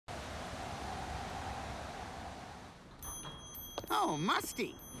Oh,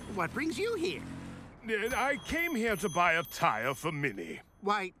 Musty. What brings you here? I came here to buy a tire for Minnie.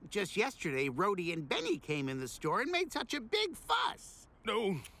 Why, just yesterday, Rhodey and Benny came in the store and made such a big fuss.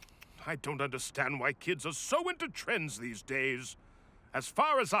 No, I don't understand why kids are so into trends these days. As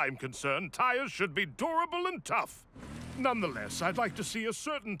far as I'm concerned, tires should be durable and tough. Nonetheless, I'd like to see a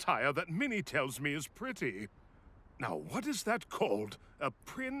certain tire that Minnie tells me is pretty. Now, what is that called? A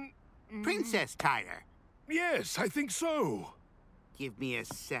Princess tire. Yes, I think so. Give me a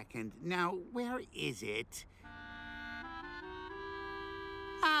second. Now, where is it?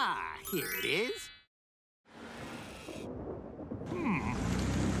 Ah, here it is.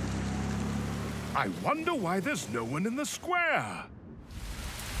 I wonder why there's no one in the square.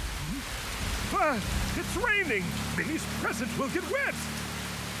 It's raining! Minnie's present will get wet!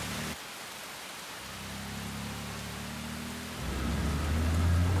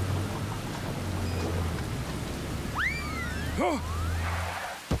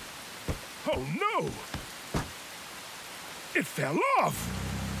 Oh no! It fell off!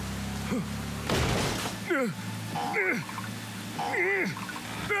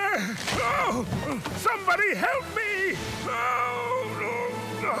 Oh! Somebody help me! Oh,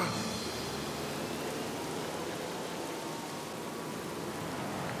 no.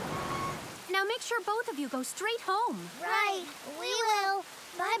 Now make sure both of you go straight home. Right, we will.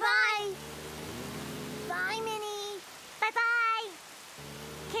 Bye-bye. Bye, Minnie. Bye-bye.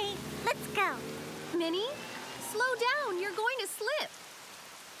 Okay, let's go. Minnie, slow down. You're going to slip.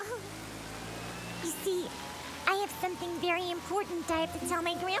 Oh. You see, I have something very important I have to tell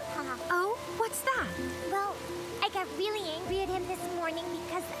my grandpa. Oh, what's that? Well, I got really angry at him this morning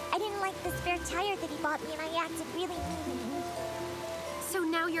because I didn't like the spare tire that he bought me and I acted really mean. So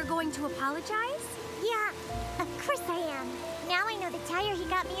now you're going to apologize? Yeah, of course I am. Now I know the tire he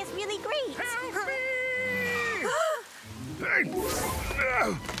got me is really great. Help me!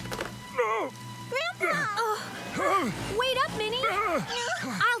 No! Grandpa! Wait up, Minnie.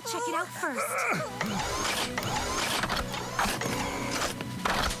 I'll check it out first.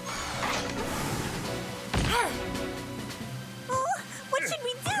 What should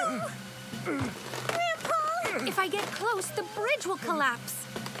we do? Grandpa! If I get close, the bridge will collapse.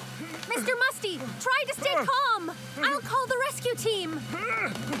 Mr. Musty, try to stay calm. I'll call the rescue team.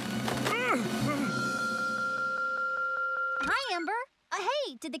 Hi, Amber.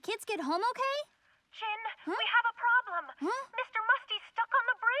 Hey, did the kids get home okay? Jin, we have a problem. Mr. Musty's stuck on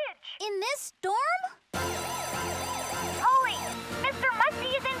the bridge. In this storm? Polly, Mr.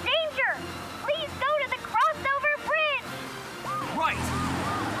 Musty is in danger. Please go to the crossover bridge. Right.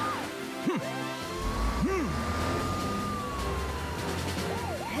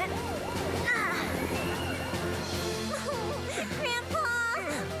 Grandpa!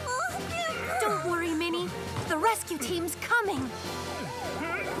 Oh, Grandpa! Don't worry, Minnie. The rescue team's coming.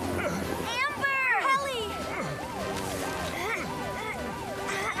 Amber! Helly!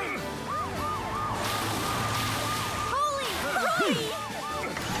 Polly! Polly!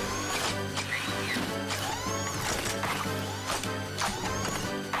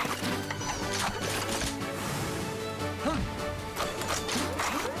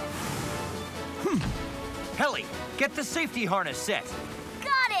 Helly, get the safety harness set.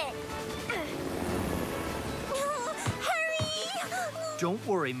 Got it! Hurry! Don't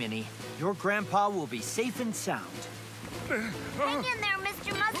worry, Minnie. Your grandpa will be safe and sound. Hang in there,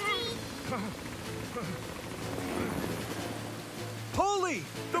 Mr. Musty! Polly,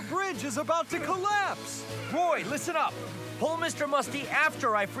 the bridge is about to collapse. Roy, listen up. Pull Mr. Musty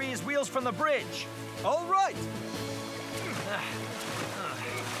after I free his wheels from the bridge. All right.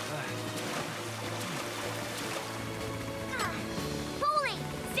 Polly,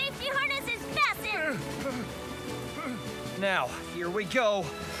 safety harness is fastened! Now, here we go.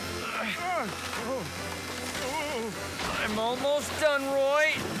 I'm almost done,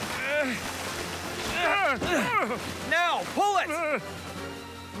 Roy. Now, pull it!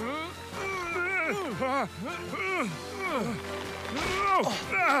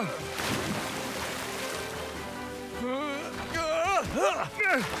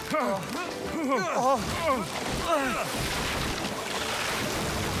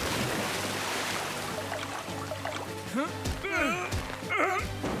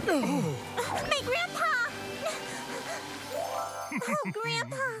 My grandpa! Oh,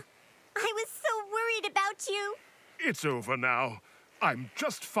 Grandpa, I was so worried about you. It's over now. I'm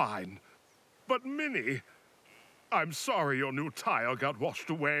just fine. But Minnie, I'm sorry your new tire got washed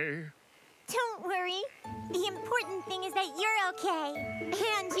away. Don't worry. The important thing is that you're okay.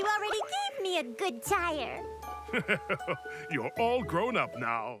 And you already gave me a good tire. You're all grown up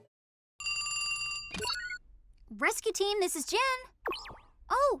now. Rescue team, this is Jen.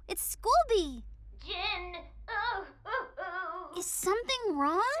 Oh, it's Scooby. Jen! Is something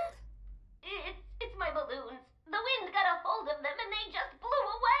wrong? It's my balloons. The wind got a hold of them and they just blew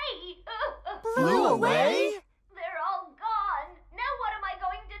away. Blew away? They're all gone. Now what am I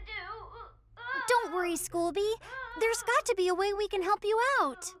going to do? Don't worry, Scooby. There's got to be a way we can help you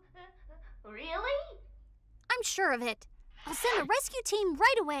out. Really? I'm sure of it. I'll send a rescue team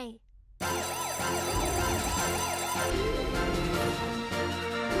right away.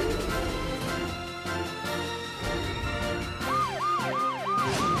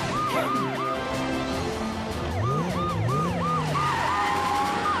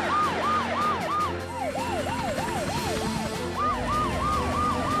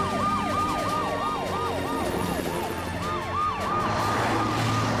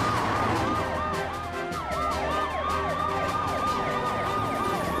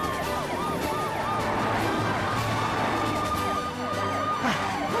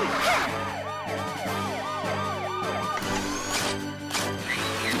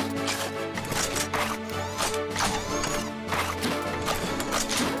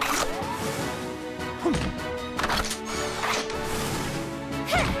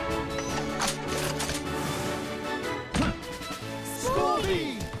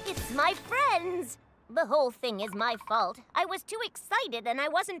 The whole thing is my fault. I was too excited and I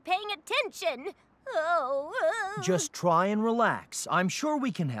wasn't paying attention. Just try and relax. I'm sure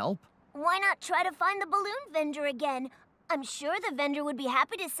we can help. Why not try to find the balloon vendor again? I'm sure the vendor would be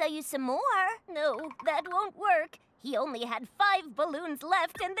happy to sell you some more. No, that won't work. He only had 5 balloons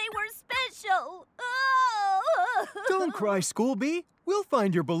left and they were special. Oh! Don't cry, Scooby. We'll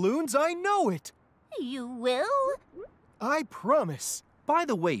find your balloons, I know it. You will? I promise. By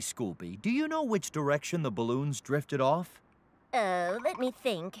the way, Scooby, do you know which direction the balloons drifted off? Let me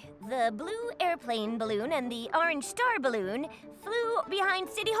think. The blue airplane balloon and the orange star balloon flew behind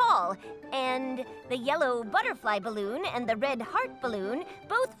City Hall, and the yellow butterfly balloon and the red heart balloon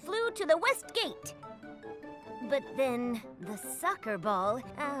both flew to the west gate. But then the soccer ball,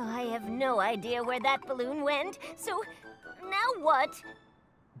 I have no idea where that balloon went, so now what?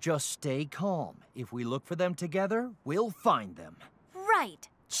 Just stay calm. If we look for them together, we'll find them. Right.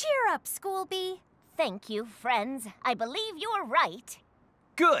 Cheer up, Scooby. Thank you, friends. I believe you're right.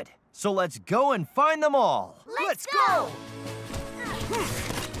 Good. So let's go and find them all. Let's go!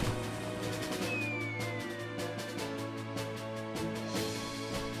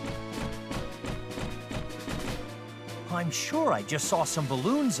 I'm sure I just saw some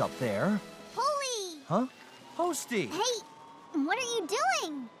balloons up there. Poli! Huh? Posty! Hey, what are you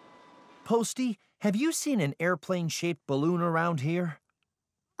doing? Posty, have you seen an airplane-shaped balloon around here?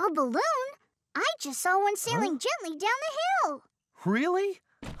 A balloon? I just saw one sailing gently down the hill. Really?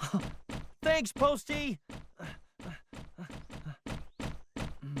 Thanks, Posty!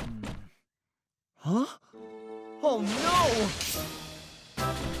 Huh? Oh, no!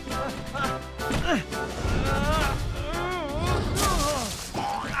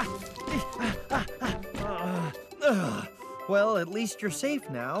 Well, at least you're safe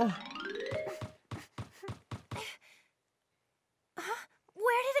now.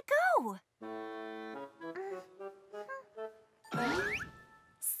 Where did it go?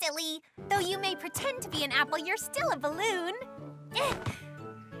 Silly. Though you may pretend to be an apple, you're still a balloon.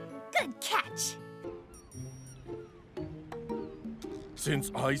 Good catch.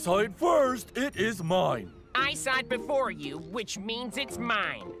 Since I saw it first, it is mine. I saw it before you, which means it's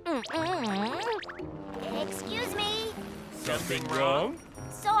mine. Excuse me. Something wrong?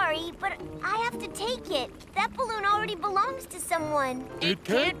 Sorry, but I have to take it. That balloon already belongs to someone. It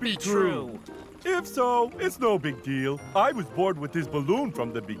can't be true. If so, it's no big deal. I was bored with this balloon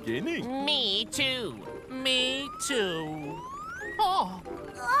from the beginning. Me too. Me too. Oh.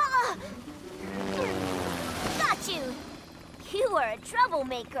 Got you. You are a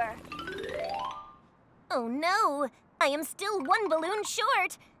troublemaker. Oh no, I am still 1 balloon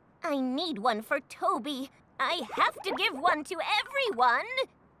short. I need one for Toby. I have to give one to everyone.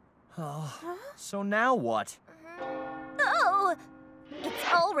 Oh, so now what? Oh,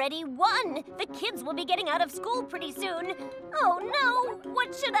 it's already 1. The kids will be getting out of school pretty soon. Oh no,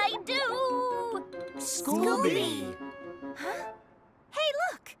 what should I do? Scooby! Huh? Hey,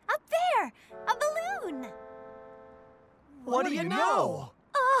 look! Up there! A balloon! What do you know?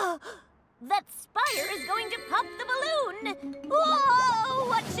 Oh, that spire is going to pop the balloon! Whoa!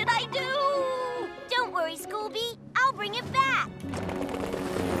 What should I do? Don't worry, Scooby. I'll bring it back.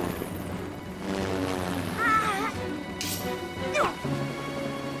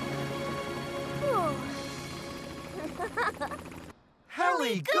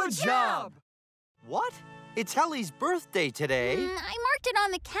 Helly, good job! What? It's Helly's birthday today. I marked it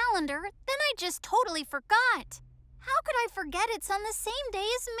on the calendar, then I just totally forgot. How could I forget it's on the same day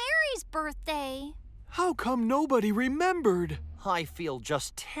as Mary's birthday? How come nobody remembered? I feel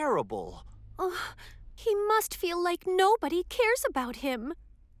just terrible. Oh, he must feel like nobody cares about him.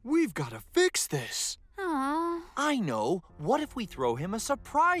 We've got to fix this. Aww. I know. What if we throw him a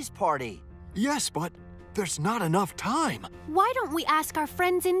surprise party? Yes, but there's not enough time. Why don't we ask our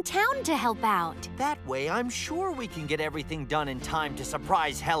friends in town to help out? That way, I'm sure we can get everything done in time to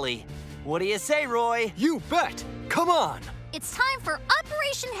surprise Helly. What do you say, Roy? You bet. Come on. It's time for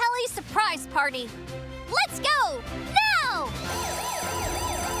Operation Helly Surprise Party. Let's go! Now!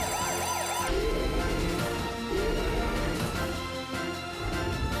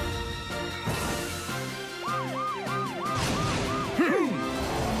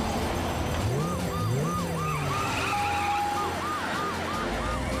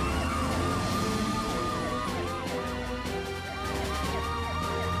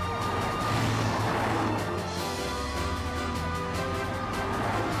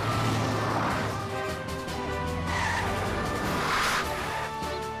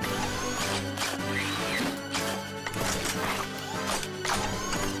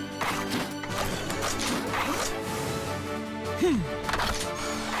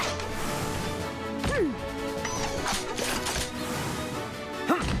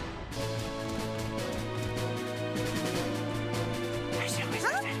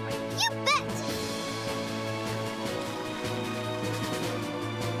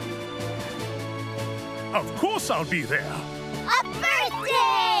 Of course I'll be there. A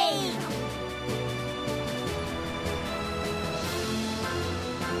birthday!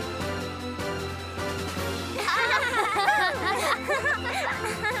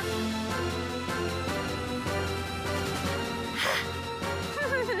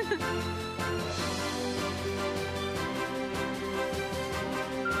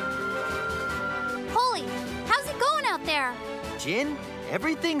 Polly, how's it going out there? Jin,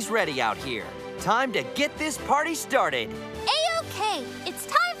 everything's ready out here. Time to get this party started. A-okay, it's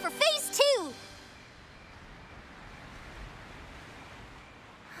time for phase 2.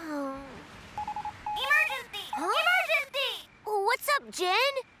 Emergency! Emergency! What's up,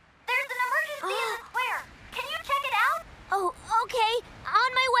 Jen? There's an emergency in the square. Can you check it out? Oh, okay.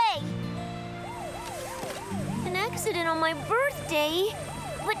 On my way. An accident on my birthday.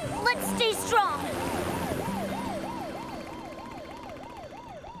 But let's stay strong.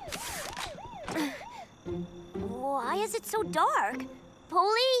 Why is it so dark?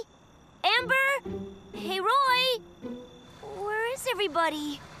 Polly? Amber? Hey, Roy? Where is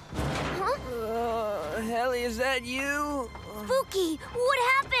everybody? Huh? Helly, is that you? Spooky, what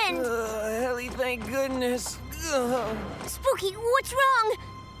happened? Helly, thank goodness. Spooky, what's wrong?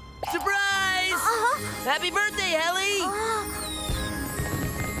 Surprise! Happy birthday, Helly!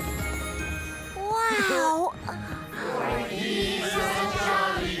 Wow. For he's a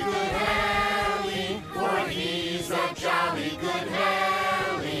jolly good Helly. For he's a jolly good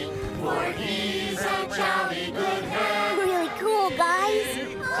Helly. For he's a jolly good Helly. Really cool, guys.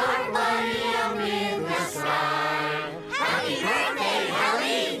 Our buddy up in the sky. Happy birthday,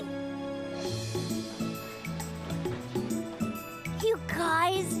 Helly! You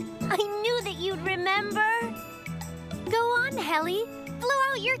guys, I knew that you'd remember. Go on, Helly. Blow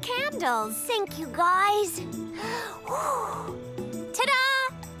out your candles. Thank you, guys.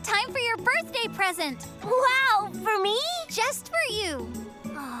 Ta-da! Time for your birthday present. Wow, for me? Just for you.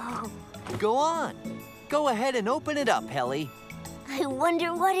 Oh, Go on. Go ahead and open it up, Helly. I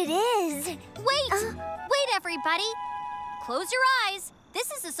wonder what it is. Wait! Wait, everybody. Close your eyes. This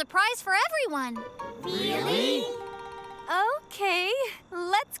is a surprise for everyone. Really? Okay,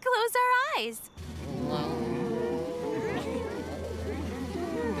 let's close our eyes.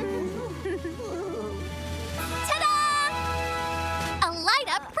 Ta-da! A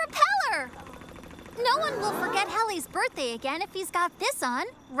light-up propeller! No one will forget Helly's birthday again if he's got this on,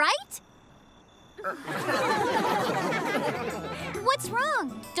 right? What's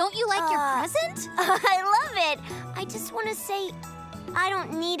wrong? Don't you like your present? I love it. I just want to say I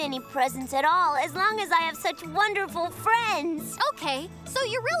don't need any presents at all as long as I have such wonderful friends. Okay, so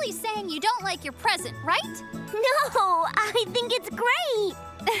you're really saying you don't like your present, right? No, I think it's great.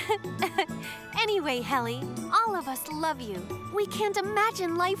 Anyway, Helly, all of us love you. We can't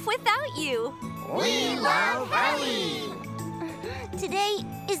imagine life without you. We love Helly! Today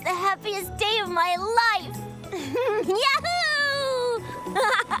is the happiest day of my life. Yahoo!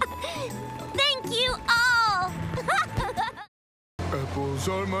 Thank you all. Apples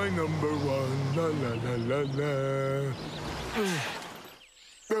are my number one. La la la la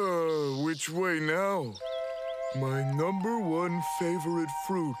la. Which way now? My #1 favorite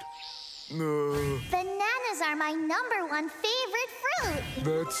fruit. Bananas are my #1 favorite fruit.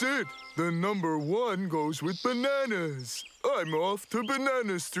 That's it. The #1 goes with bananas. I'm off to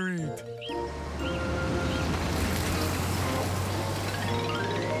Banana Street.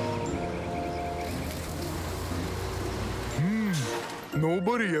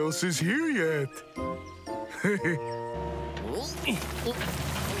 Nobody else is here yet.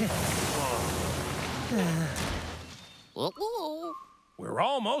 We're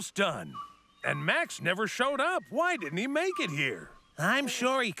almost done. And Max never showed up. Why didn't he make it here? I'm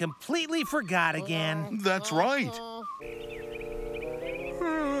sure he completely forgot again. That's right.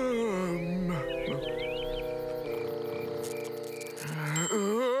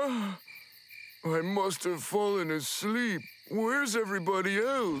 I must have fallen asleep. Where's everybody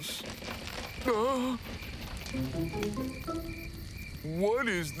else? What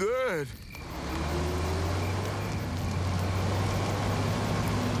is that?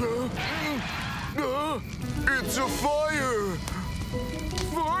 It's a fire!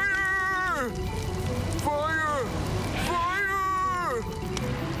 Fire! Fire! Fire!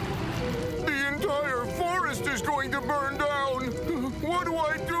 The entire forest is going to burn down! What do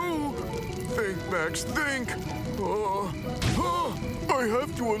I do? Think, Max, think! I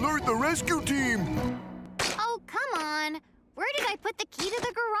have to alert the rescue team! Oh, come on. Where did I put the key to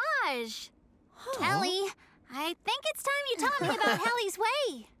the garage? Helly, I think it's time you taught me about Helly's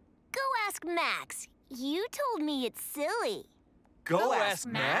way. Go ask Max. You told me it's silly. Go ask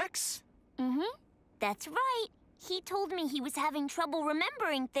Max? Mm-hmm. That's right. He told me he was having trouble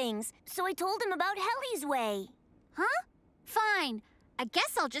remembering things, so I told him about Helly's way. Huh? Fine. I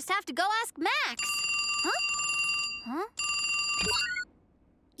guess I'll just have to go ask Max. Huh? Huh?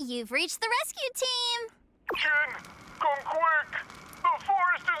 You've reached the rescue team. Jen, come quick! The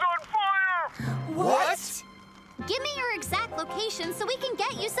forest is on fire! What? Give me your exact location so we can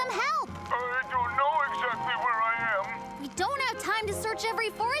get you some help. I don't know exactly where I am. We don't have time to search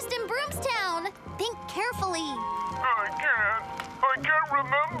every forest in Broomstown. Think carefully. I can't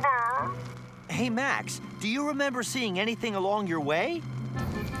remember. Hey, Max, do you remember seeing anything along your way?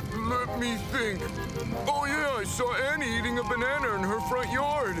 Let me think. Oh, yeah, I saw Annie eating a banana in her front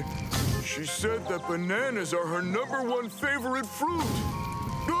yard. She said that bananas are her #1 favorite fruit.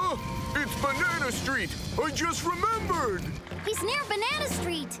 It's Banana Street. I just remembered. He's near Banana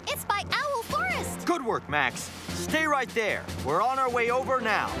Street. It's by Owl Forest. Good work, Max. Stay right there. We're on our way over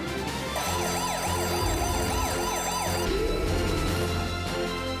now.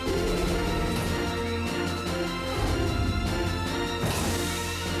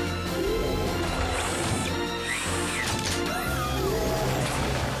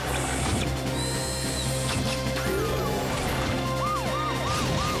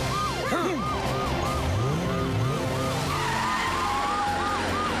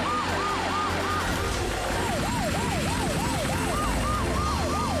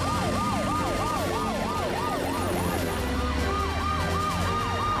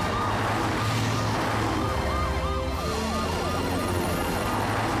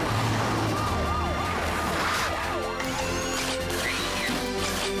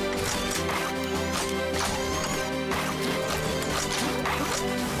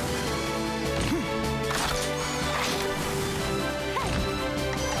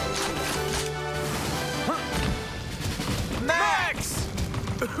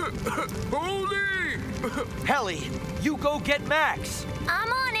 Holy! Helly, you go get Max.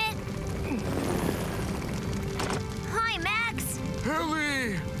 I'm on it. Hi, Max.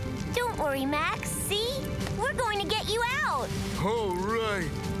 Helly! Don't worry, Max. See? We're going to get you out. All right.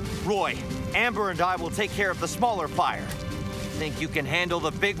 Roy, Amber and I will take care of the smaller fire. Think you can handle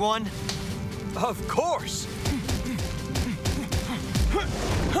the big one? Of course.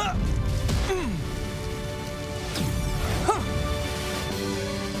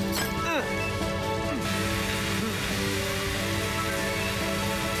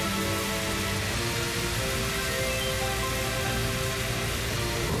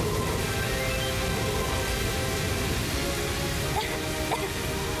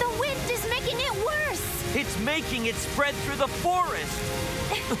 It's making it spread through the forest.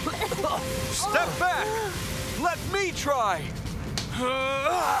 Step back. Let me try.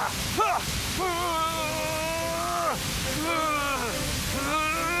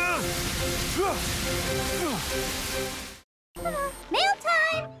 Mail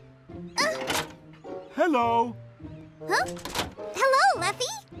time. Hello. Huh? Hello,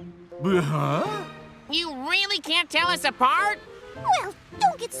 Leffy. Huh? You really can't tell us apart? Well,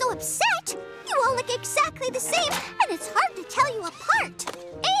 don't get so upset. You all look exactly the same, and it's hard to tell you apart.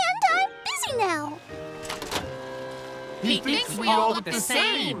 And I'm busy now. He thinks we all look the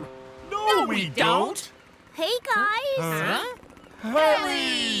same. No, we don't. Hey, guys. Huh?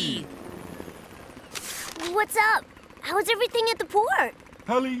 Helly! What's up? How's everything at the port?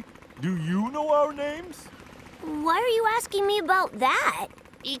 Helly, do you know our names? Why are you asking me about that?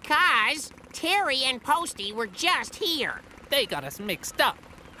 Because Terry and Posty were just here. They got us mixed up.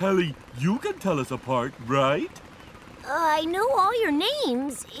 Helly, you can tell us apart, right? I know all your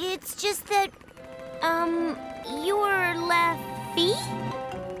names. It's just that, you're Leffy?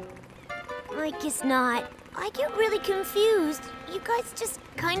 I guess not. I get really confused. You guys just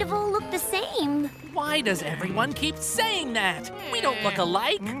kind of all look the same. Why does everyone keep saying that? We don't look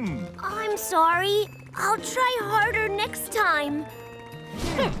alike. I'm sorry. I'll try harder next time.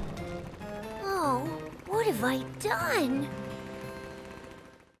 Oh, what have I done?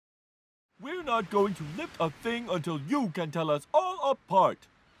 We're not going to lift a thing until you can tell us all apart.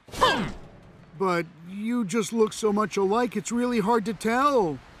 But you just look so much alike, it's really hard to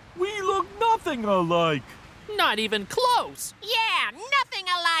tell. We look nothing alike. Not even close. Yeah, nothing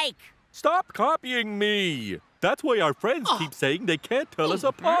alike. Stop copying me. That's why our friends keep saying they can't tell us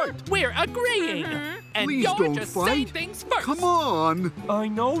apart. We're agreeing. And Please you're don't just fight. saying things first. Come on. I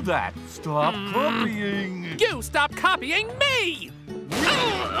know that. Stop copying. You stop copying me.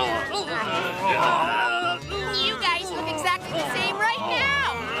 You guys look exactly the same right now.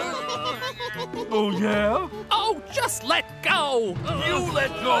 Oh, yeah? Oh, just let go. You let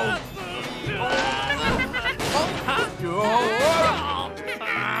go.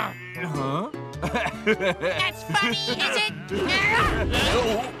 Huh? That's funny, is it?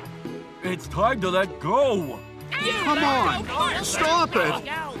 It's time to let go. Come on. Stop it.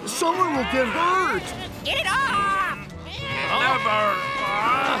 Someone will get hurt. Get it off! Never.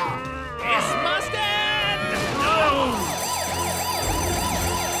 This must end.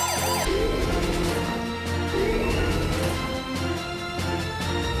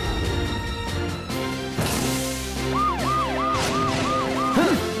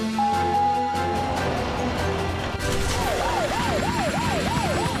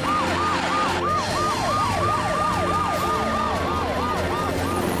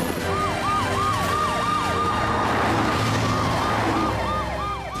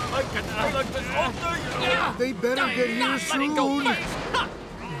 They better get here Not letting go soon. first. Huh.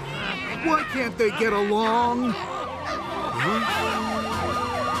 Why can't they get along?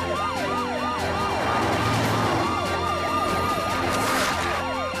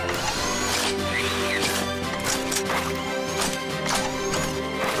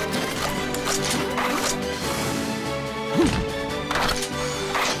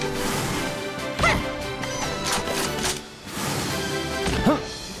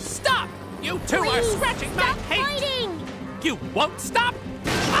 Stop! You two are scratching my hate. Fighting! You won't stop?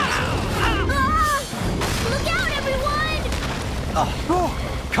 Ah! Look out, everyone!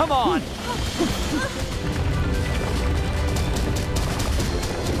 Come on.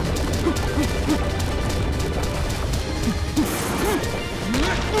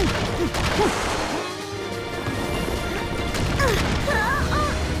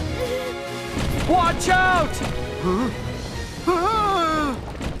 Watch out! Ah!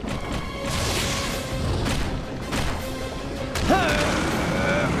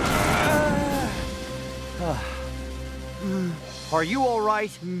 Are you all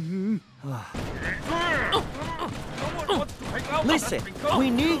right? Listen, we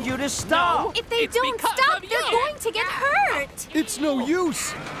need you to stop. If they It's don't because stop, of they're you. going to get hurt. It's no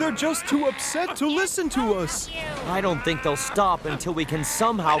use. They're just too upset to listen to us. I don't think they'll stop until we can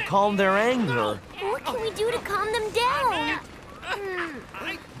somehow calm their anger. What can we do to calm them down?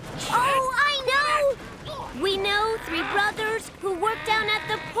 Oh, I know! We know three brothers who work down at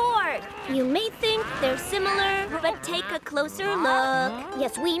the port. You may think they're similar, but take a closer look.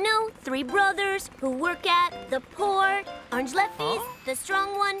 Yes, we know three brothers who work at the port. Orange Lefty's the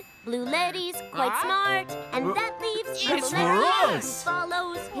strong one, Blue Letty's quite smart, and that leaves It's for Yellow Letty, us. who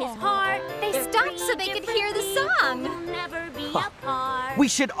follows his heart. They They're stopped three so they could hear the different song. people who'll never be apart. We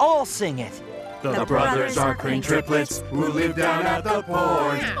should all sing it. The brothers are crane triplets who live down at the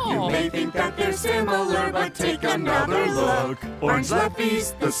port. You may think that they're similar, but take another look. Orange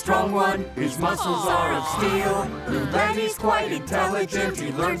Lefty's the strong one, his muscles are of steel. Blue Letty's quite intelligent,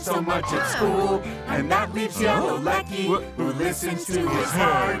 he learns so much at school. And that leaves Yellow Lecky, who listens to his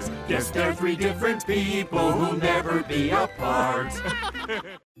heart. Yes, they're three different people who'll never be apart.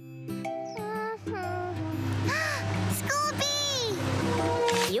 Scooby!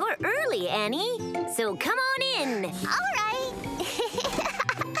 You're early, Annie, so come on in. All right.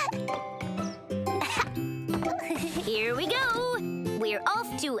 Here we go. We're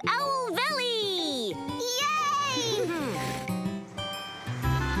off to Owl Valley. Yay!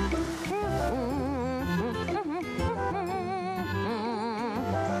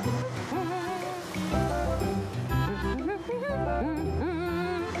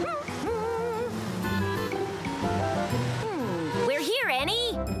 We're here,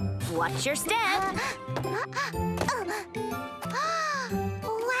 Annie. Watch your step.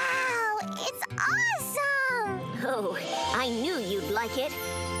 Wow, it's awesome! Oh, I knew you'd like it.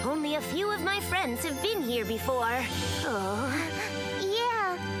 Only a few of my friends have been here before. Oh.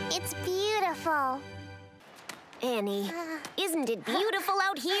 Yeah, it's beautiful. Annie, isn't it beautiful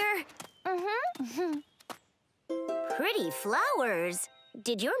out here? Mm-hmm. Pretty flowers.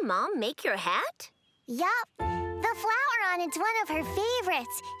 Did your mom make your hat? Yup. The flower on it's one of her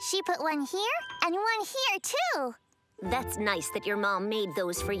favorites. She put one here and one here, too. That's nice that your mom made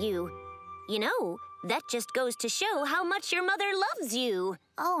those for you. You know, that just goes to show how much your mother loves you.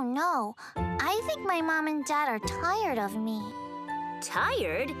 Oh, no. I think my mom and dad are tired of me.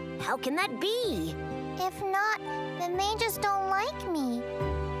 Tired? How can that be? If not, then they just don't like me.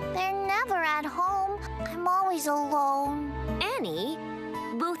 They're never at home. I'm always alone. Annie,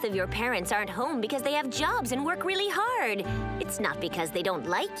 both of your parents aren't home because they have jobs and work really hard. It's not because they don't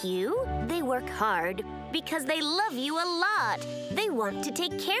like you. They work hard because they love you a lot. They want to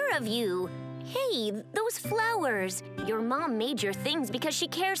take care of you. Hey, those flowers. Your mom made your things because she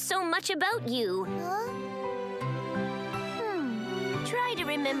cares so much about you. Huh? Try to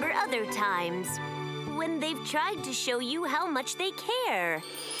remember other times when they've tried to show you how much they care.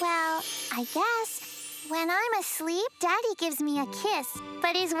 Well, I guess when I'm asleep, Daddy gives me a kiss,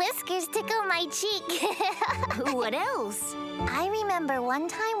 but his whiskers tickle my cheek. What else? I remember one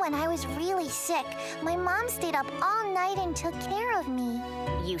time when I was really sick. My mom stayed up all night and took care of me.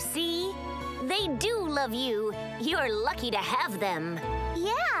 You see? They do love you. You're lucky to have them.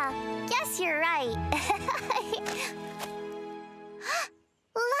 Yeah, guess you're right.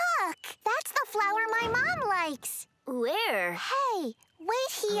 Look! That's the flower my mom likes. Where? Hey,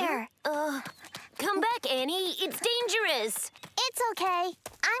 wait here. Come back, Annie. It's dangerous. It's okay.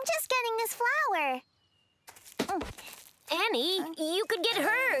 I'm just getting this flower. Annie, you could get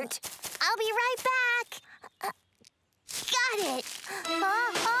hurt. I'll be right back. Got it.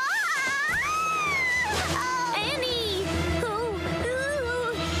 Annie!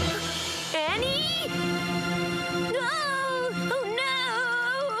 Annie? No! Oh, no!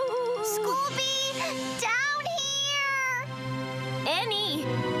 Scooby, down here! Annie,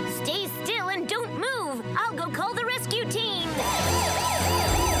 stay still and don't move. I'll go call the rescue team.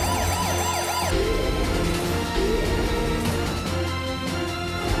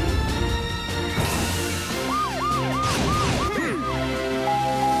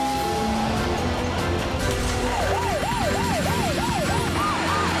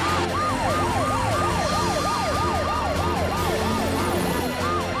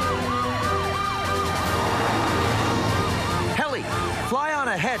 Helly, fly on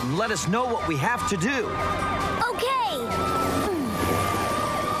ahead and let us know what we have to do. Okay.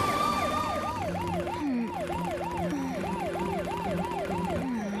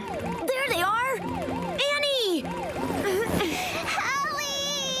 There they are. Annie!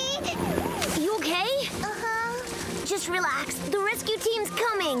 Helly! You okay? Uh-huh. Just relax. The rescue team's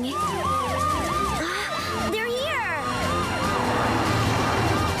coming. They're here.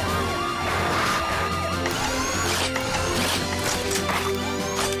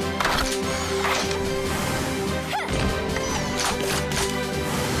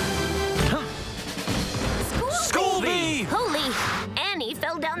 Scooby! Holy! Annie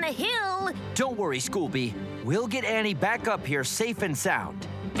fell down the hill. Don't worry, Scooby. We'll get Annie back up here safe and sound.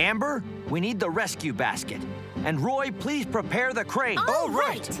 Amber, we need the rescue basket. And Roy, please prepare the crane. All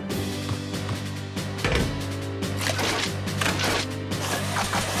right.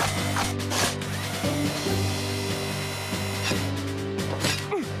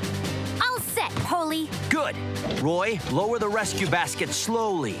 All set, Polly. Good. Roy, lower the rescue basket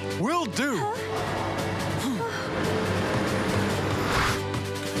slowly. Will do.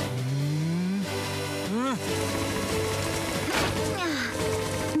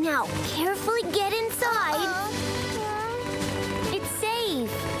 Now, carefully get inside. It's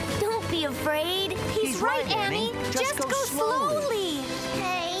safe. Don't be afraid. He's right, Annie. Just go slowly.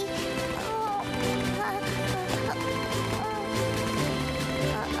 Hey.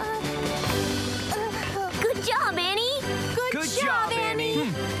 Good job, Annie. Good job,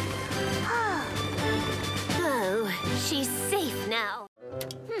 Annie. Oh, she's safe now.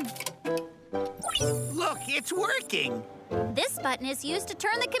 Look, it's working. This button is used to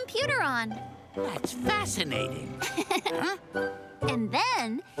turn the computer on. That's fascinating. Huh? And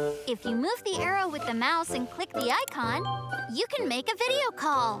then, If you move the arrow with the mouse and click the icon, you can make a video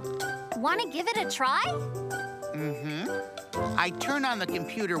call. Want to give it a try? I turn on the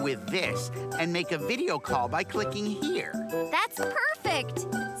computer with this and make a video call by clicking here. That's perfect.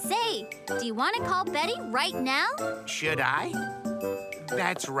 Say, do you want to call Betty right now? Should I?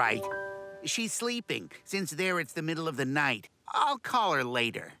 That's right. She's sleeping. Since there it's the middle of the night. I'll call her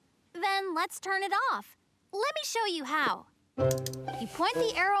later. Then let's turn it off. Let me show you how. You point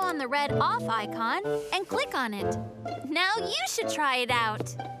the arrow on the red off icon and click on it. Now you should try it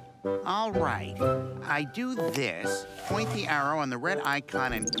out. All right. I do this, point the arrow on the red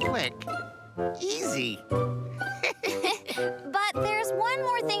icon and click. Easy. But there's one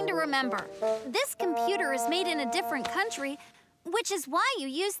more thing to remember. This computer is made in a different country, which is why you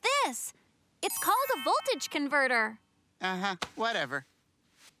use this. It's called a voltage converter. Whatever.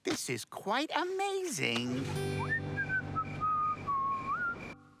 This is quite amazing.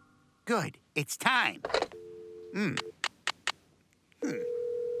 Good. It's time.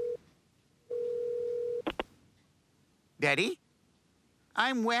 Betty?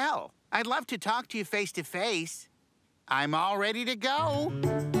 I'm well. I'd love to talk to you face to face. I'm all ready to go.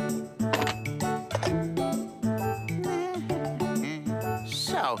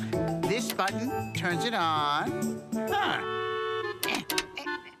 So, this button turns it on.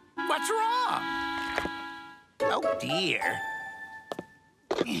 What's wrong? Oh, dear.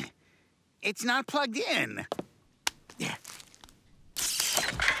 It's not plugged in.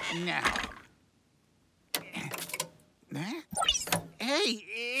 Now. Hey,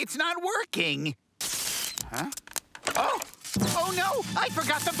 it's not working. Huh? Oh no! I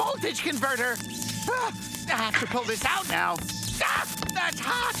forgot the voltage converter. I have to pull this out now. That's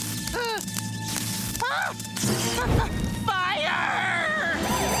hot. Fire!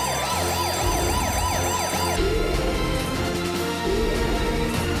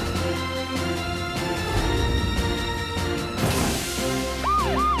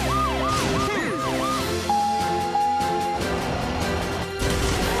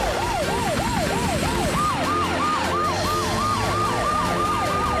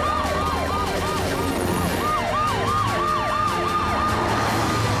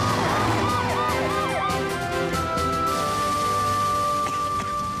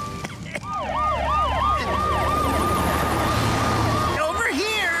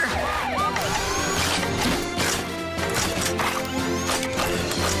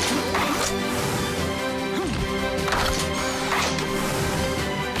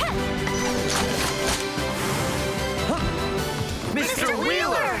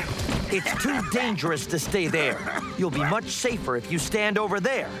 It's too dangerous to stay there. You'll be much safer if you stand over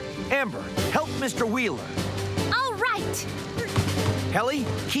there. Amber, help Mr. Wheeler. All right. Helly,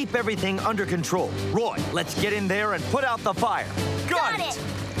 keep everything under control. Roy, let's get in there and put out the fire. Got it!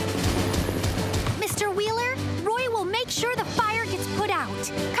 Mr. Wheeler, Roy will make sure the fire gets put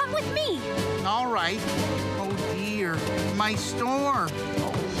out. Come with me. All right. Oh, dear. My store.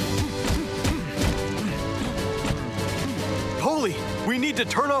 Poli, we need to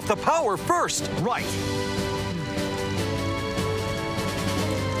turn off the power first. Right.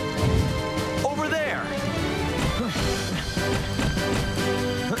 Over there.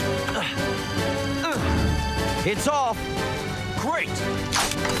 It's off. Great.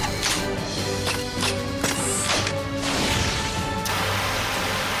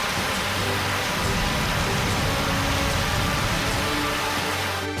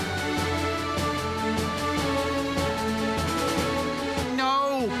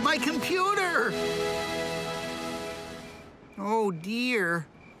 My computer! Oh, dear.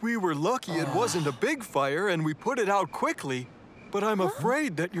 We were lucky it wasn't a big fire and we put it out quickly. But I'm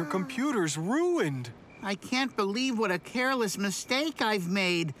afraid that your computer's ruined. I can't believe what a careless mistake I've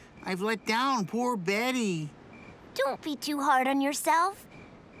made. I've let down poor Betty. Don't be too hard on yourself.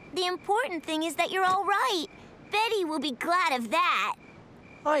 The important thing is that you're all right. Betty will be glad of that.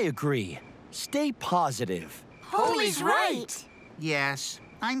 I agree. Stay positive. Poli's right. Yes,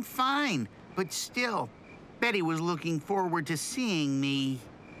 I'm fine. But still, Betty was looking forward to seeing me.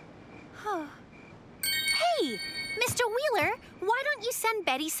 Hey, Mr. Wheeler, why don't you send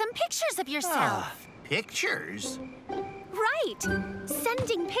Betty some pictures of yourself? Pictures? Right.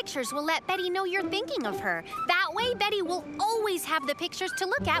 Sending pictures will let Betty know you're thinking of her. That way, Betty will always have the pictures to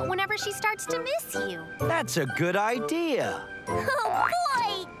look at whenever she starts to miss you. That's a good idea. Oh,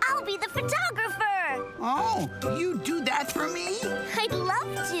 boy! I'll be the photographer! Oh, you do that for me? I'd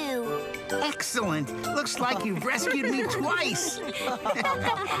love to. Excellent. Looks like you've rescued me twice.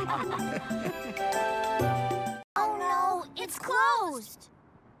 Oh, no, it's closed.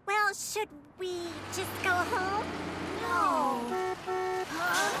 Well, should we just go home? No.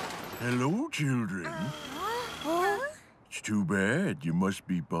 Huh? Hello, children. It's too bad. You must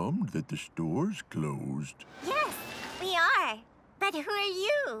be bummed that the store's closed. Yes, we are. But who are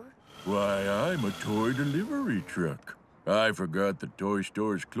you? Why, I'm a toy delivery truck. I forgot the toy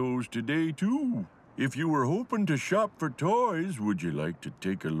store's closed today, too. If you were hoping to shop for toys, would you like to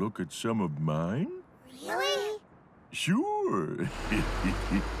take a look at some of mine? Really? Sure.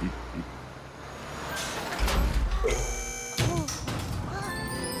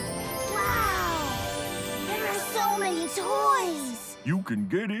 Wow! There are so many toys! You can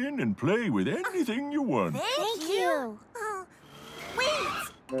get in and play with anything you want. Thank you!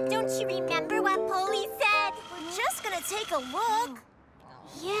 Wait! Don't you remember what Poli said? We're just gonna take a look.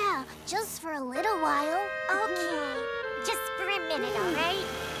 Yeah, just for a little while. Okay. Just for a minute, all right?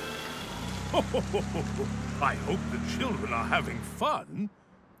 I hope the children are having fun.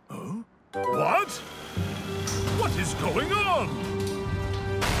 Huh? What? What is going on?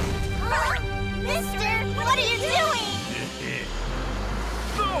 Mister, what are you doing?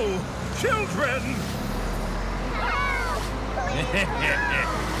 No! Children!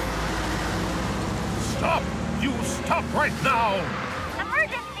 Stop! You stop right now!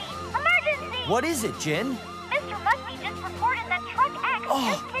 Emergency! Emergency! What is it, Jin? Mr. Musty just reported that Truck X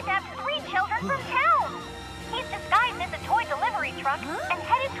just kidnapped 3 children from town. He's disguised as a toy delivery truck and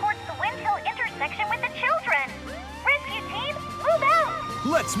headed towards the Wind Hill intersection with the children. Rescue team, move out!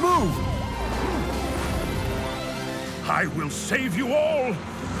 Let's move! I will save you all!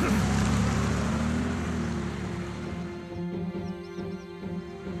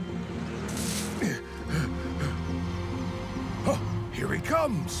 Here he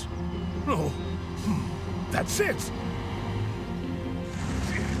comes. Oh, that's it.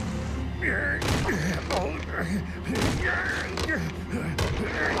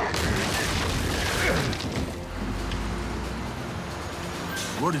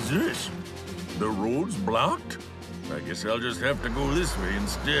 What is this? The road's blocked? I guess I'll just have to go this way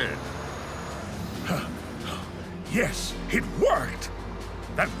instead. Yes, it worked!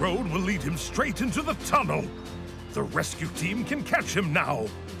 That road will lead him straight into the tunnel. The rescue team can catch him now.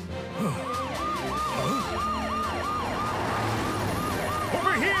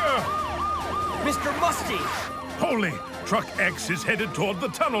 Over here! Mr. Musty! Poli, Truck X is headed toward the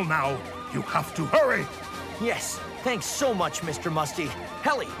tunnel now. You have to hurry. Yes, thanks so much, Mr. Musty.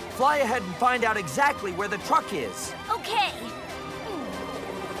 Helly, fly ahead and find out exactly where the truck is. Okay.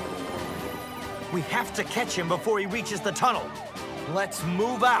 We have to catch him before he reaches the tunnel. Let's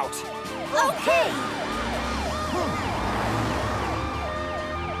move out. Okay!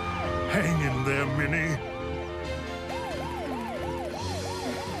 Hang in there, Minnie.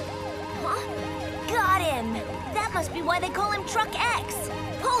 Huh? Got him! That must be why they call him Truck X.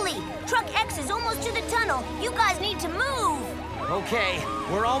 Poli, Truck X is almost to the tunnel. You guys need to move. Okay,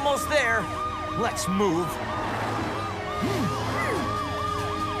 we're almost there. Let's move.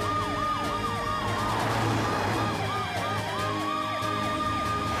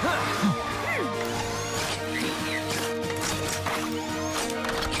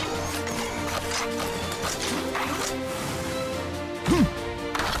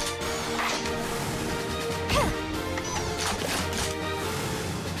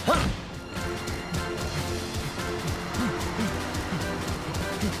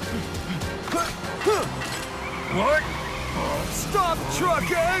 What? Stop, Truck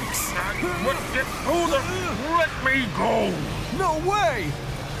X! What? Let me go! No way!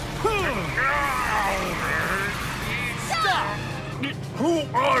 Stop! Who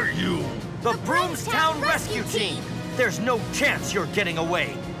are you? The Broomstown Rescue Team! There's no chance you're getting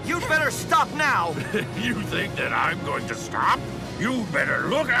away. You'd better stop now. You think that I'm going to stop? You better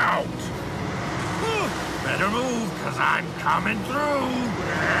look out! Better move, because I'm coming through!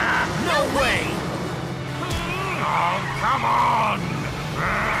 No way! Oh, come on!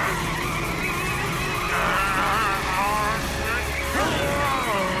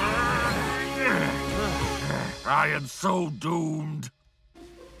 I am so doomed.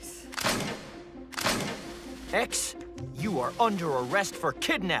 X, you are under arrest for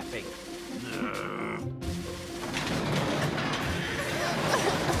kidnapping.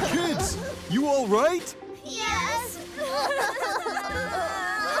 Kids, you all right? Yes!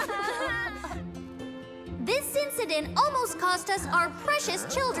 This incident almost cost us our precious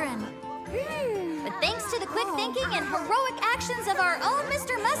children. But thanks to the quick thinking and heroic actions of our own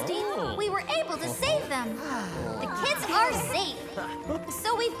Mr. Musty, we were able to save them. The kids are safe.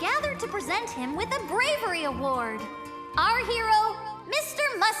 So we've gathered to present him with a bravery award. Our hero, Mr.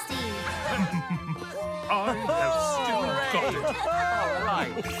 Musty. I have still got it. All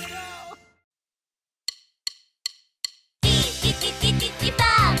right.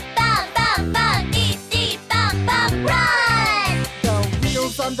 Bow, bow,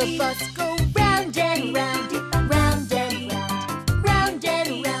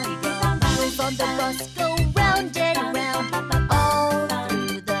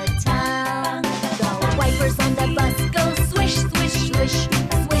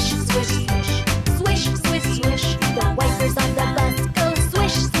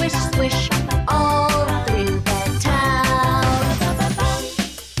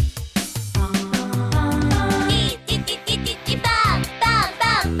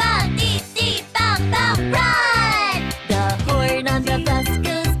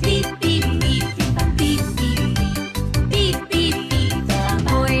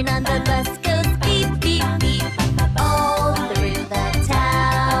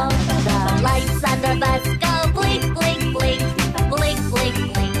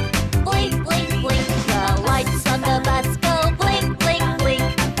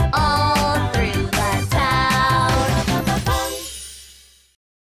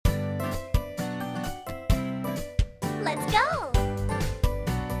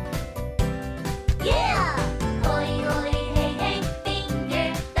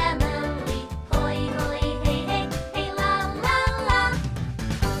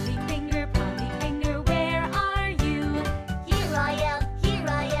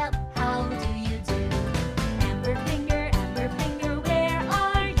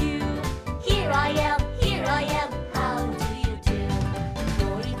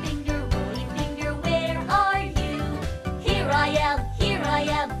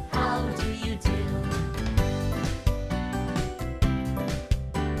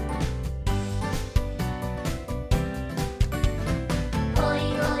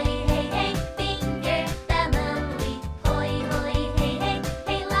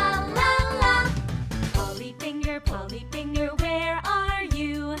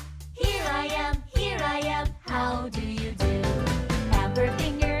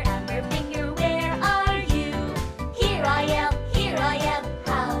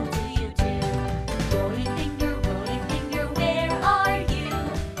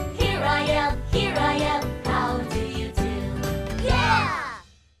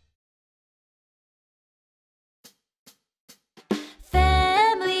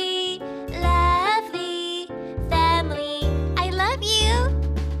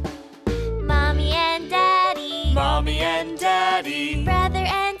 mommy and daddy. Brother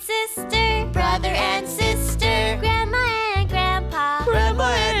and sister. Brother and sister. Grandma and grandpa. Grandma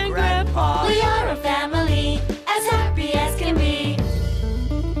and grandpa. We are a family, as happy as can be.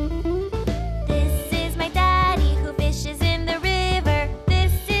 This is my daddy who fishes in the river.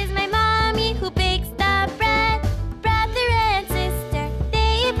 This is my mommy who bakes the bread. Brother and sister,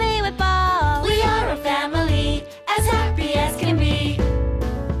 they play with balls. We are a family, as happy as can be.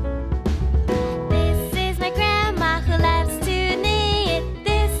 This is my grandma who loves to knit.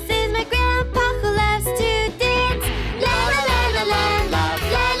 This is my grandpa who loves to dance. La la la la la la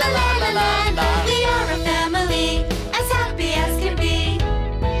la la la la la la. We are a family, as happy as can be.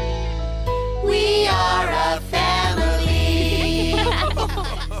 We are a family.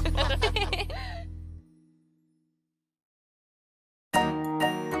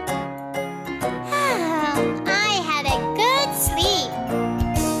 I had a good sleep.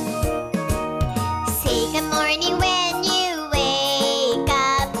 Say good morning when you wake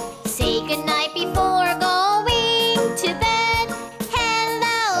up. Say good night before going to bed.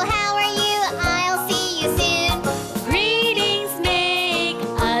 Hello, how are you? I'll see you soon. Greetings make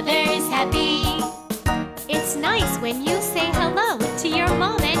others happy. It's nice when you say hello to your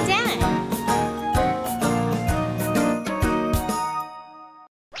mom and dad.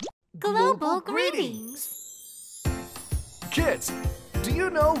 Global greetings. Kids, do you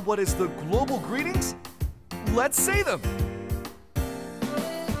know what is the global greetings? Let's say them.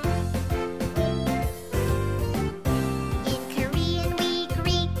 In Korean we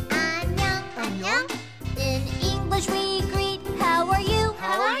greet annyeong, annyeong. In English we greet, how are you?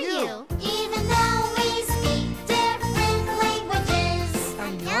 How are you? Even though we speak different languages.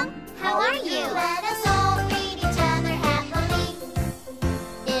 Annyeong, how are you? Let us all greet each other happily.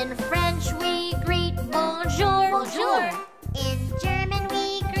 In French we greet, bonjour. Bonjour. In German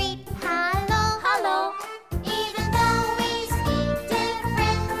we greet hallo, Hello. even though we speak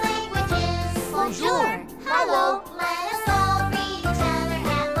different languages. Bonjour. Hello. Let us all greet each other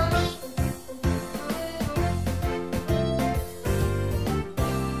happily.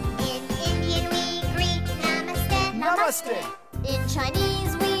 In Indian we greet namaste. Namaste. In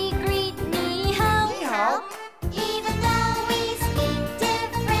Chinese we greet ni hao. Ni hao. Even though we speak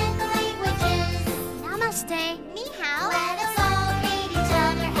different languages. Namaste. Ni hao. Let us all greet each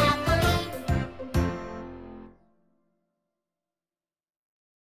other happily.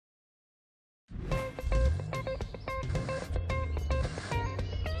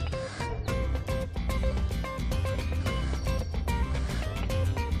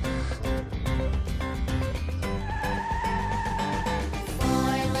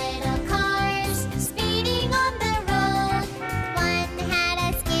 For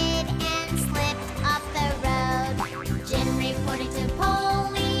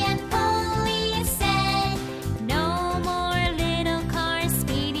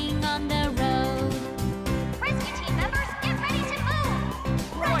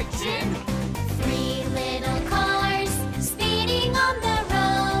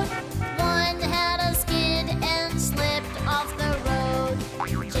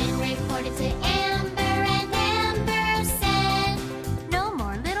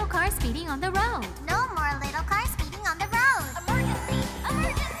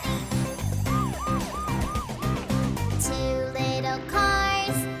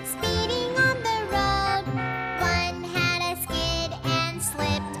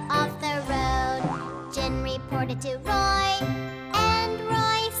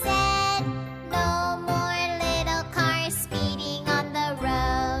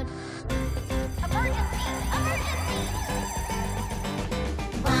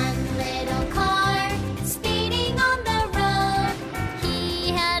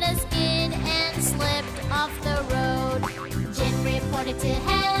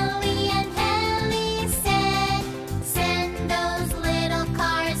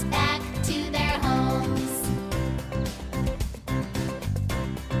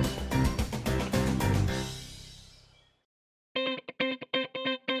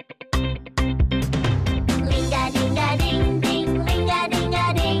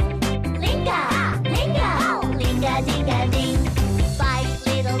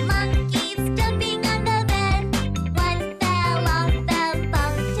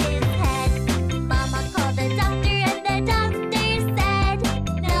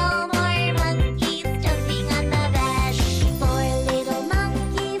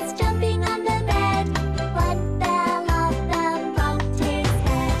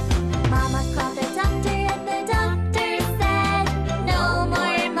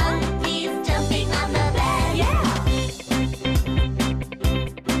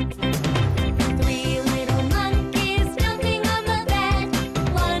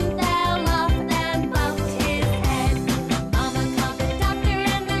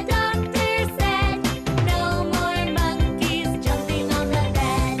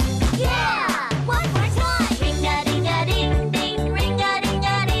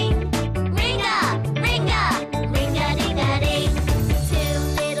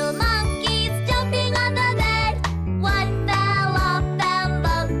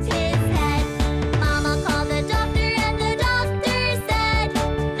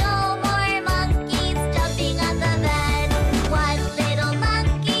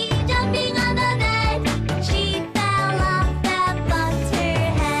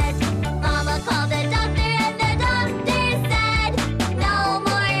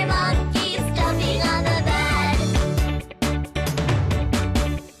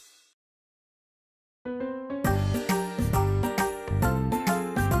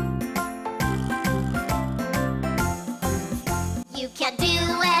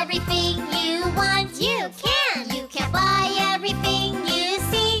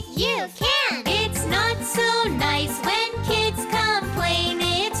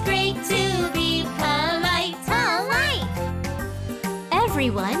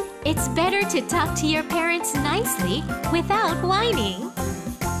everyone. It's better to talk to your parents nicely without whining.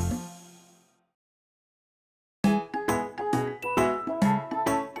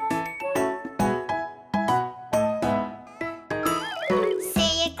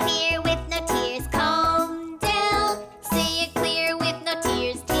 Say it clear with no tears, calm down. Say it clear with no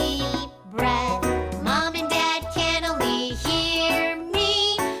tears, deep breath. Mom and Dad can only hear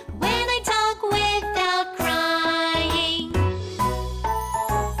me when I talk without crying.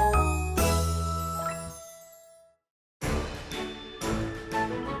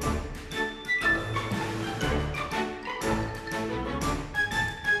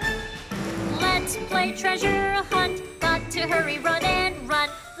 Let's play treasure hunt. Got to hurry, run and run.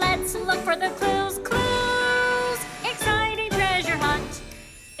 Let's look for the clues, clues. Exciting treasure hunt.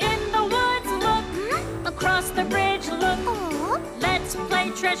 In the woods, look. Across the bridge, look. Let's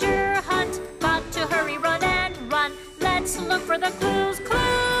play treasure hunt. Got to hurry, run and run. Let's look for the clues,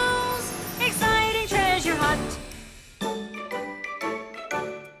 clues. Exciting treasure hunt.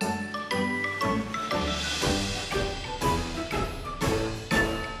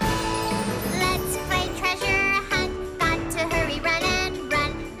 Let's play treasure hunt. Got to hurry, run and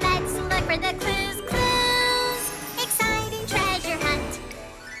run. Let's look for the clues, clues. Exciting treasure hunt.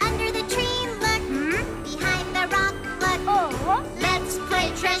 Under the tree, look. Behind the rock, look. Let's play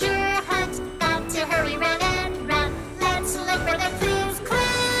treasure hunt. Got to hurry, run and run. Let's look for the clues,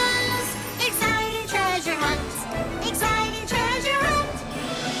 clues.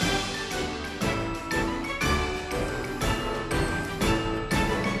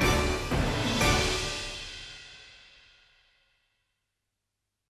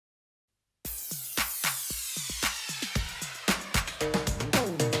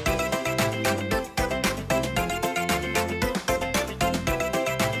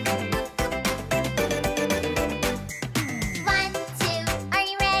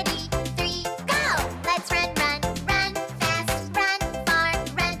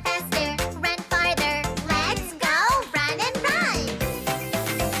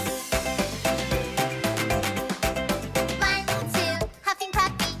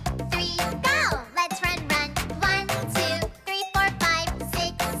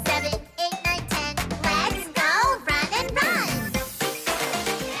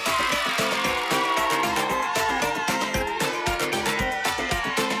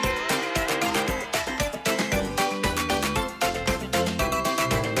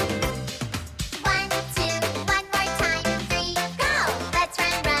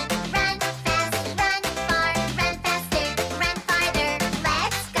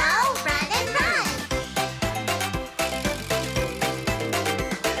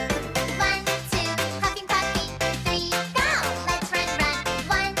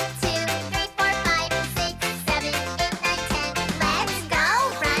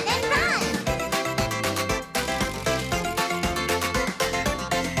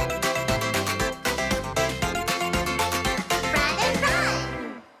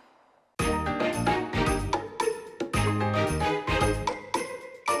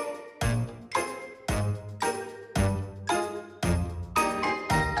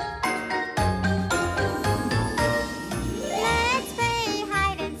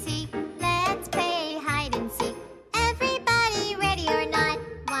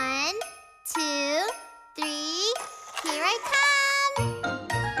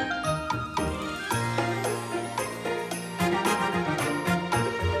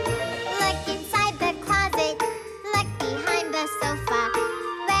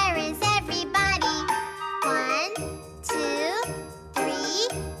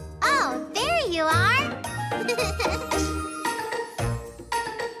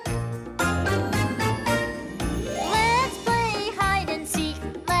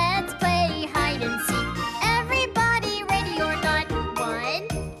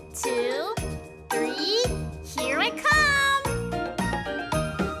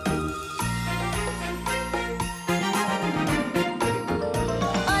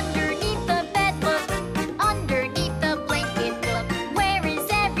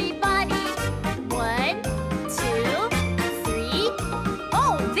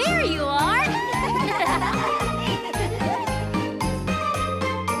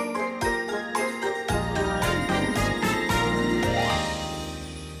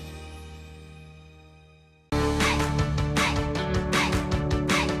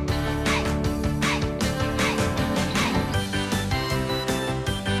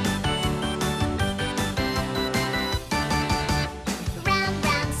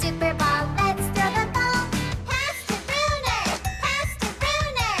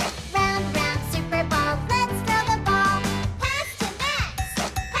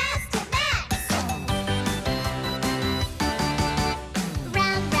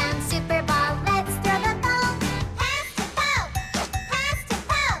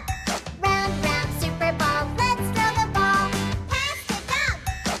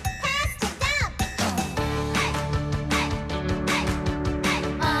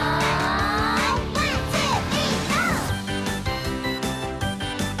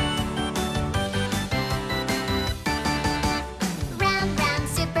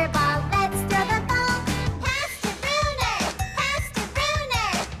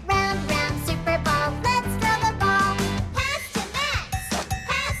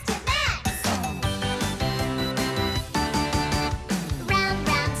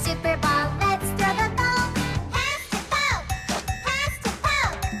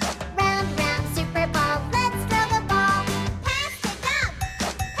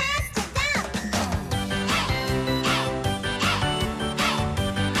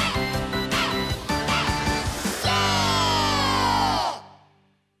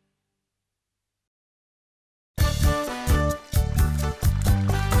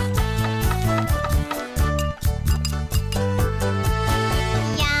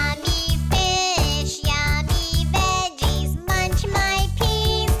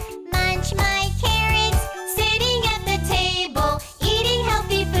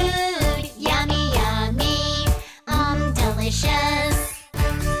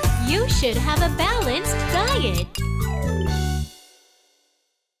 have a balanced diet.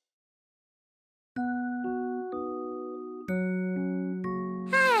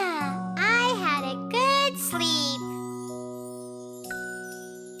 I had a good sleep.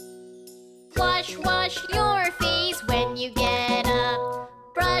 Wash your face when you get up.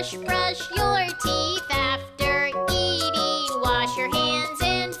 Brush your teeth after eating. Wash your hands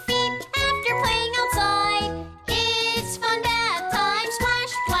and feet after playing outside. It's fun bath time.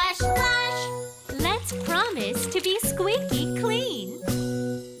 Splash, splash, splash. Let's promise to be squeaky clean.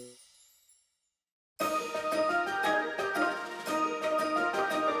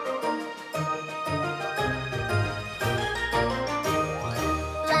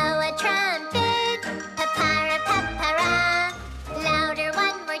 Blow a trumpet, papara papara. Louder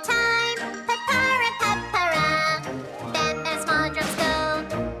one more time, papara papara. Bam bam small drums go,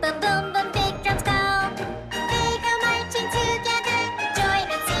 boom boom boom big drums go. They go marching together, join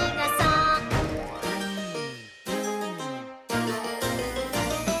and sing a song.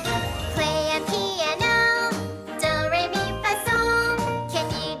 Play a piano, do re mi fa sol. Can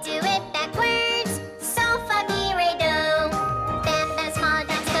you do it backwards? Sol fa mi re do. Bam bam small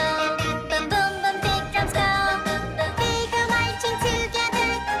drums go, boom boom boom big drums go. They go marching together,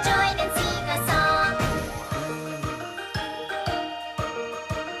 join and sing a song.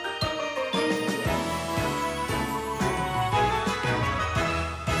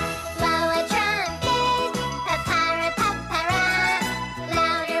 Blow a trumpet, papara papara.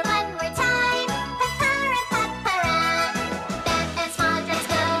 Louder one more time, papara papara. Bam bam small drums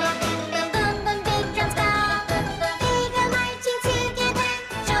go, boom boom boom big drums go. They go marching together,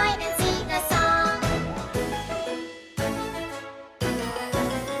 join and sing a song.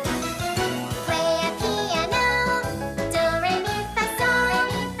 Play a piano, do re mi fa sol.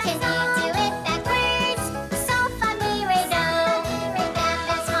 Can you do it backwards? Sol fa mi re do. Bam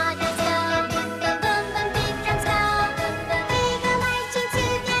bam small drums go, boom boom boom big drums go. They go marching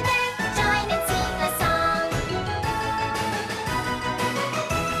together, join and sing a song.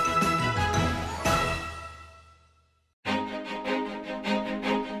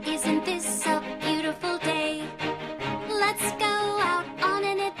 Isn't this a beautiful day? Let's go out on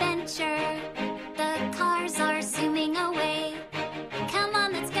an adventure. The cars are zooming away. Come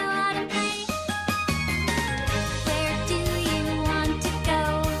on, let's go out and play. Where do you want to go?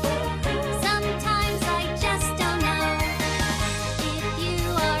 Sometimes I just don't know. If you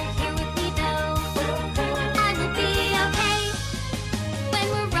are here with me though, I will be okay. When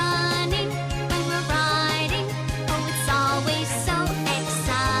we're running, when we're riding, oh, it's always so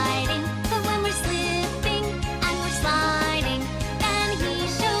exciting. But when we're slipping and we're sliding, then he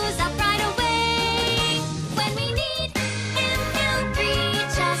shows up right away. When we need him, he'll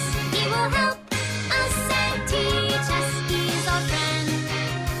reach us. He will help us and teach us. He's our friend.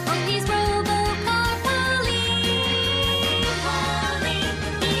 Oh, he's Robocar POLI. POLI.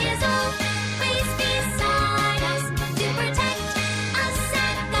 He is always beside us to protect us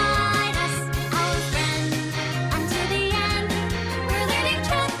and guide us. Our friend until the end. We're learning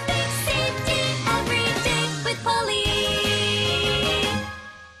traffic safety every day with POLI.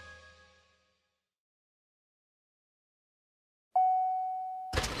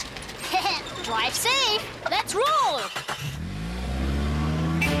 Drive safe. Let's roll.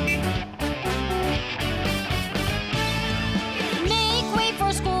 Make way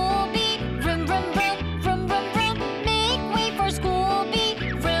for school beat. Vroom, vroom, vroom, vroom, vroom, vroom. Make way for school beat.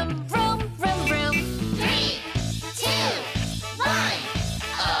 Vroom, vroom, vroom, vroom. 3, 2, 1.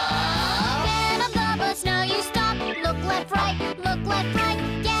 Get on the bus, now you stop. Look left, right, look left, right.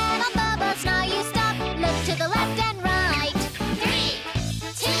 Get on the bus, now you stop. Look to the left and right. 3,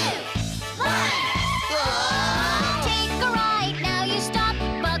 2, 1. Take a ride, now you stop.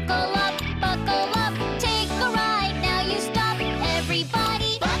 Buckle up, buckle up. Take a ride, now you stop.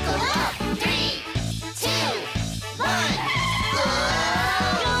 Everybody, Buckle up. 3, 2, 1.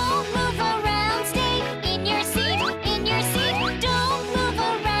 don't move around, stay in your seat, in your seat. Don't move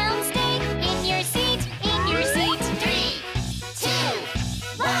around, stay in your seat, in your seat. 3, 2,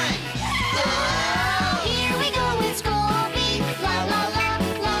 1. Here we go with school beat, la la la,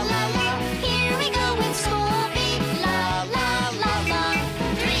 la la la. Here we go with school beat, la la la la.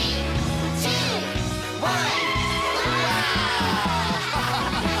 3, 2, 1.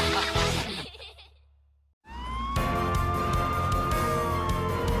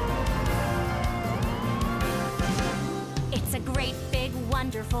 It's a great, big,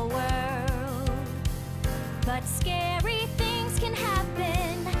 wonderful world. But scary things can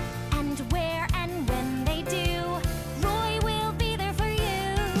happen. And where and when they do, Roy will be there for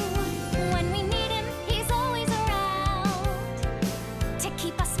you. When we need him, he's always around. To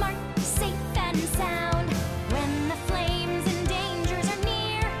keep us smart, safe,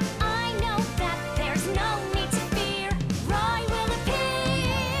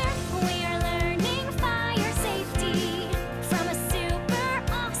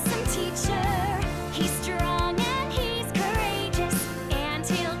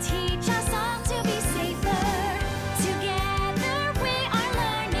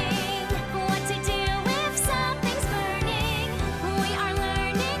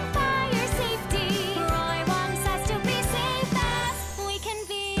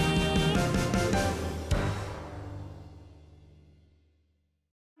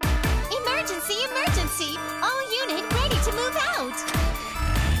 emergency! All unit ready to move out!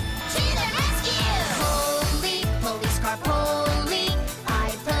 To the rescue! Poli, police car Poli. I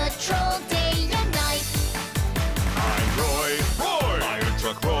patrol day and night. I'm Roy, fire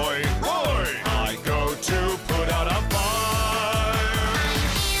truck Roy, I go to put out a fire. I'm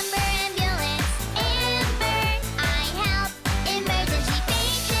Amber ambulance, Amber. I help emergency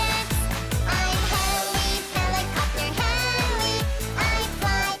patients. I'm Helly, helicopter Helly. I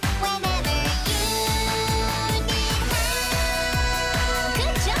fly whenever you need help.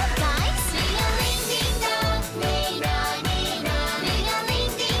 Good job, guys. Ring-a-ling ding dong, ring-a-ling ding dong,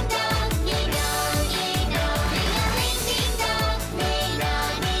 ring-a-ling ding dong, ding-dong, ding-dong. Ring-a-ling ding dong,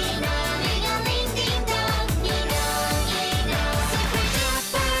 ring-a-ling ding dong, ring-a-ling ding dong, ding-dong, ding-dong. Super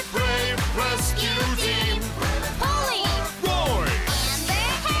duper Brave rescue team, Poli, Roy. Amber,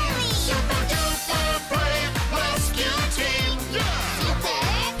 Helly. Super duper Brave rescue team, Super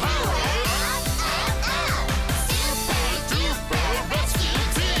power up, up, up. Super duper rescue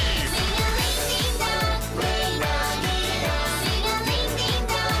team. Ring-a-ling ding dong, ring-a-ling ding dong, ring-a-ling ding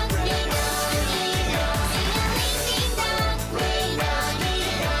dong, ding-dong, ding-dong. Ring-a-ling ding dong, ring-a-ling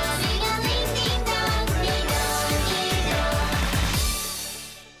ding dong, ring-a-ling ding dong, ding-dong, ding-dong.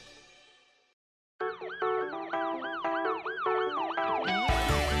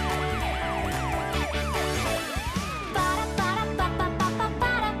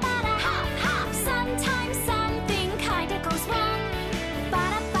 Hop, hop. Sometimes something kinda goes wrong.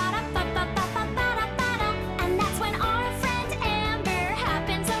 And that's when our friend Amber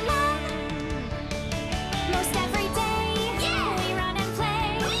happens along. Most every day, we run and play.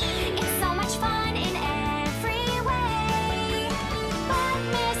 It's so much fun in every way. But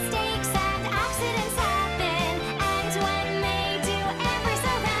mistakes and accidents happen, and when they do, Amber's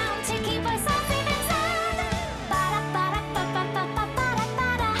around to keep us all safe and sound. Hop,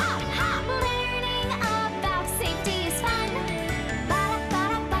 hop. Learning about safety is fun.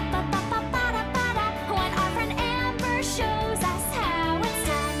 When our friend Amber shows us how it's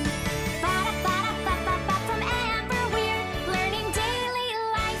done. From Amber we're learning daily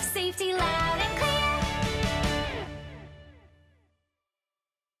life safety loud and clear.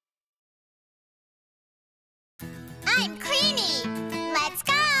 I'm Queenie. Let's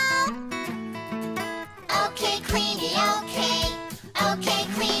go. Okay, Queenie, okay. Okay,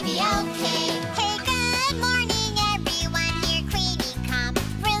 Queenie, okay. Hey, good morning, everyone. Here Queenie come.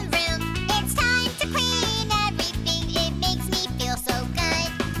 Vroom, vroom. It's time to clean everything. It makes me feel so good.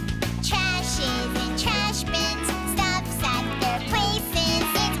 Trashes in trash bins. Stuff's at their places.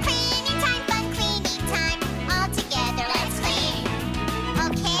 It's cleaning time, fun cleaning time. All together, let's clean.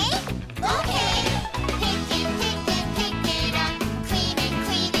 Okay? Okay. Pick it up. Clean it,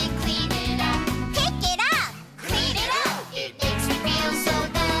 clean it, clean it up. Pick it up. Clean it up. It makes me feel so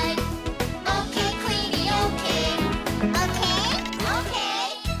good.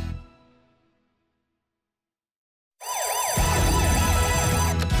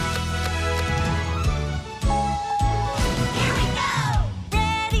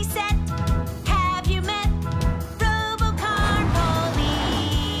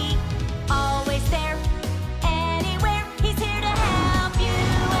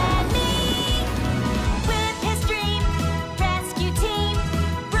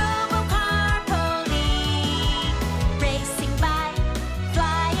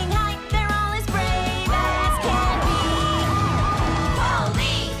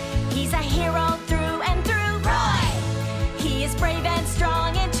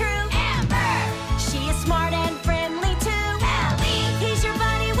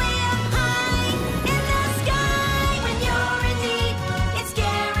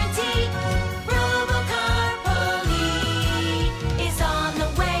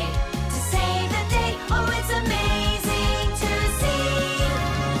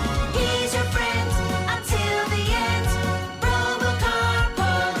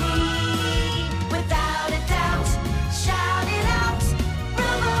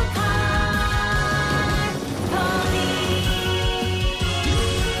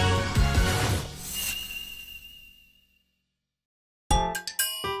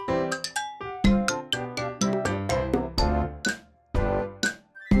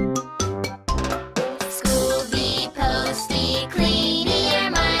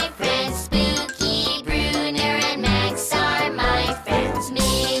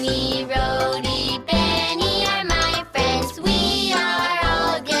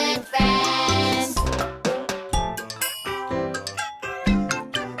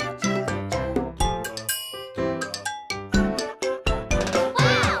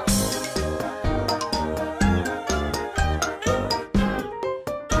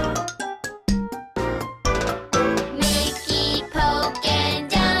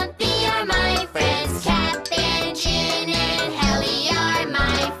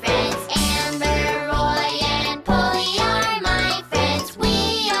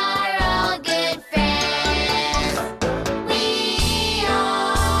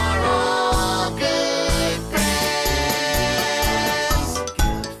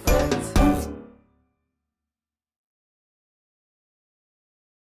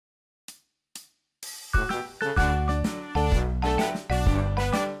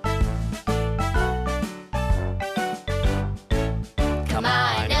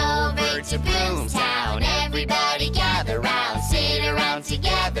 to Broomtown. Everybody gather round, sit around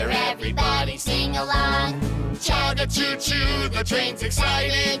together, everybody sing along. Chugga choo-choo, the train's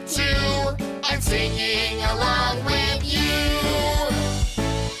excited too, and singing along with you.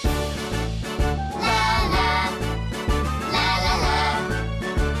 La la, la la la.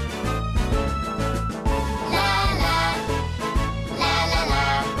 La la, la la la.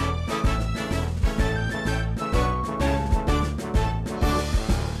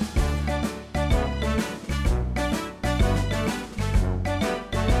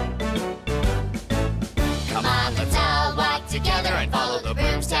 Come on, let's all walk together and follow the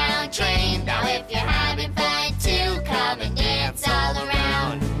Broomtown train. Now if you're having fun too, come and dance all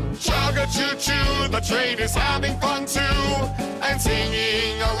around. Chugga choo-choo, the train is having fun too, and singing